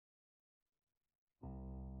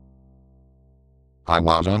I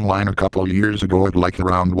was online a couple years ago at like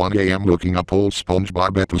around 1 AM looking up old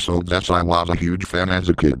SpongeBob episodes as I was a huge fan as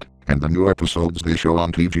a kid, and the new episodes they show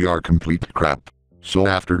on TV are complete crap. So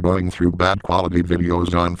after going through bad quality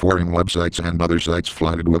videos on foreign websites and other sites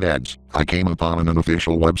flooded with ads, I came upon an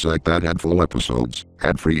unofficial website that had full episodes,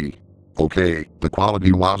 ad-free. Okay, the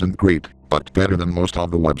quality wasn't great, but better than most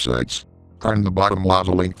of the websites. On the bottom was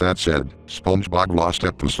a link that said, SpongeBob Lost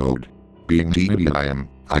Episode. Being the idiot I am,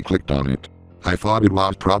 I clicked on it. I thought it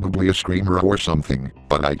was probably a screamer or something,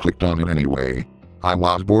 but I clicked on it anyway. I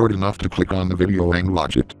was bored enough to click on the video and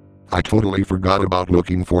watch it. I totally forgot about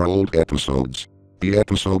looking for old episodes. The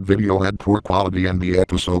episode video had poor quality and the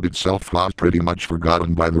episode itself was pretty much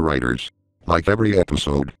forgotten by the writers. Like every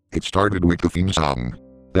episode, it started with the theme song.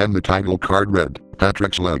 Then the title card read,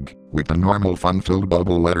 Patrick's leg, with the normal fun-filled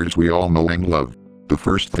bubble letters we all know and love. The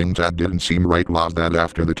first thing that didn't seem right was that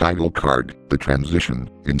after the title card, the transition,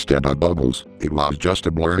 instead of bubbles, it was just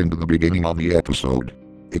a blur into the beginning of the episode.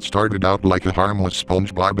 It started out like a harmless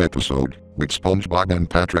SpongeBob episode, with SpongeBob and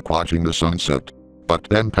Patrick watching the sunset. But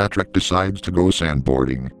then Patrick decides to go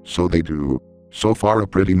sandboarding, so they do. So far a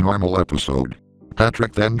pretty normal episode.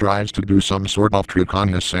 Patrick then tries to do some sort of trick on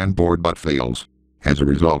his sandboard but fails. As a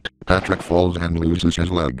result, Patrick falls and loses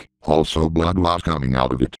his leg. Also blood was coming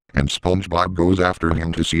out of it, and SpongeBob goes after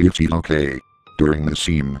him to see if he's okay. During the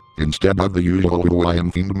scene, instead of the usual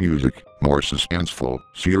Hawaiian-themed music, more suspenseful,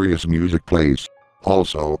 serious music plays.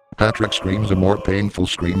 Also, Patrick screams a more painful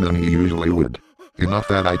scream than he usually would. Enough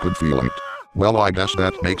that I could feel it. Well, I guess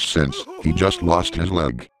that makes sense, he just lost his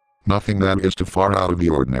leg. Nothing that is too far out of the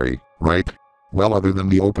ordinary, right? Well, other than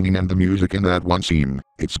the opening and the music in that one scene,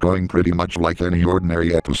 it's going pretty much like any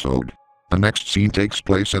ordinary episode. The next scene takes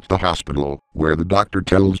place at the hospital, where the doctor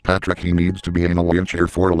tells Patrick he needs to be in a wheelchair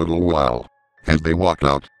for a little while. As they walk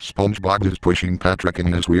out, SpongeBob is pushing Patrick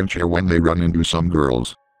in his wheelchair when they run into some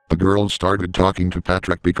girls. The girls started talking to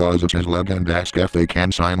Patrick because of his leg and ask if they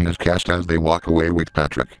can sign his cast as they walk away with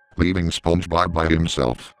Patrick, leaving SpongeBob by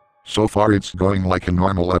himself. So far it's going like a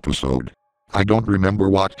normal episode. I don't remember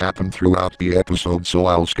what happened throughout the episode, so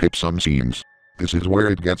I'll skip some scenes. This is where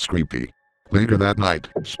it gets creepy. Later that night,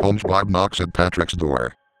 SpongeBob knocks at Patrick's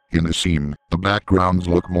door. In the scene, the backgrounds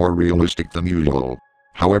look more realistic than usual.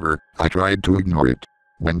 However, I tried to ignore it.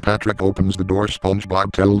 When Patrick opens the door,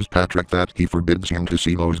 SpongeBob tells Patrick that he forbids him to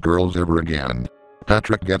see those girls ever again.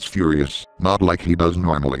 Patrick gets furious, not like he does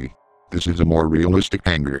normally. This is a more realistic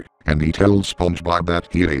anger, and he tells SpongeBob that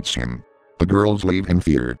he hates him. The girls leave in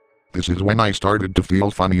fear. This is when I started to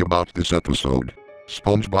feel funny about this episode.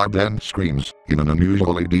 SpongeBob then screams, in an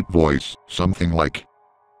unusually deep voice, something like,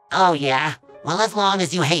 "Oh yeah? Well, as long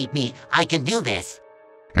as you hate me, I can do this."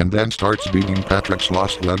 And then starts beating Patrick's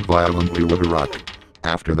lost leg violently with a rock.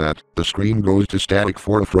 After that, the screen goes to static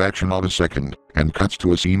for a fraction of a second, and cuts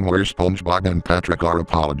to a scene where SpongeBob and Patrick are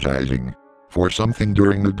apologizing for something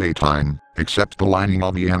during the daytime, except the lining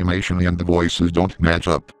of the animation and the voices don't match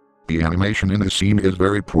up. The animation in this scene is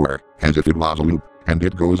very poor, as if it was a loop, and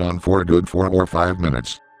it goes on for a good 4 or 5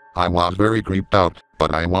 minutes. I was very creeped out,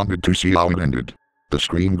 but I wanted to see how it ended. The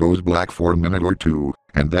screen goes black for a minute or two,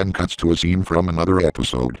 and then cuts to a scene from another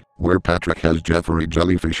episode, where Patrick has Jeffrey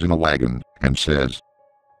Jellyfish in a wagon, and says,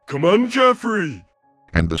 "Come on, Jeffrey!"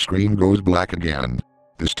 And the screen goes black again.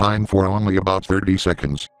 This time for only about 30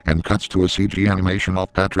 seconds, and cuts to a CG animation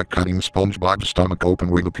of Patrick cutting SpongeBob's stomach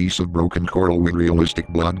open with a piece of broken coral with realistic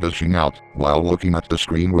blood gushing out, while looking at the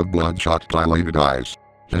screen with bloodshot dilated eyes.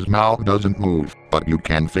 His mouth doesn't move, but you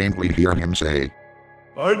can faintly hear him say,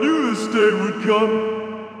 "I knew this day would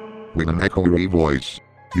come," with an echoey voice.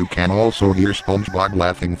 You can also hear SpongeBob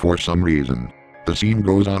laughing for some reason. The scene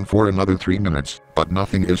goes on for another 3 minutes, but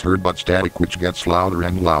nothing is heard but static, which gets louder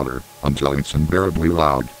and louder, until it's unbearably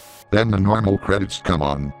loud. Then the normal credits come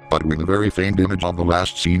on, but with a very faint image of the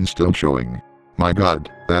last scene still showing. My god,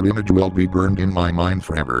 that image will be burned in my mind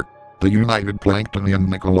forever. The United Plankton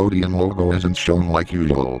and Nickelodeon logo isn't shown like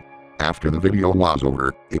usual. After the video was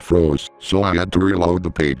over, it froze, so I had to reload the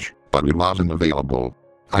page, but it wasn't available.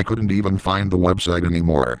 I couldn't even find the website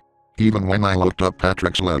anymore. Even when I looked up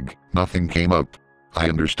Patrick's leg, nothing came up. I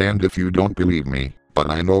understand if you don't believe me, but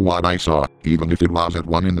I know what I saw, even if it was at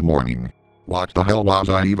 1 in the morning. What the hell was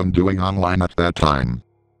I even doing online at that time?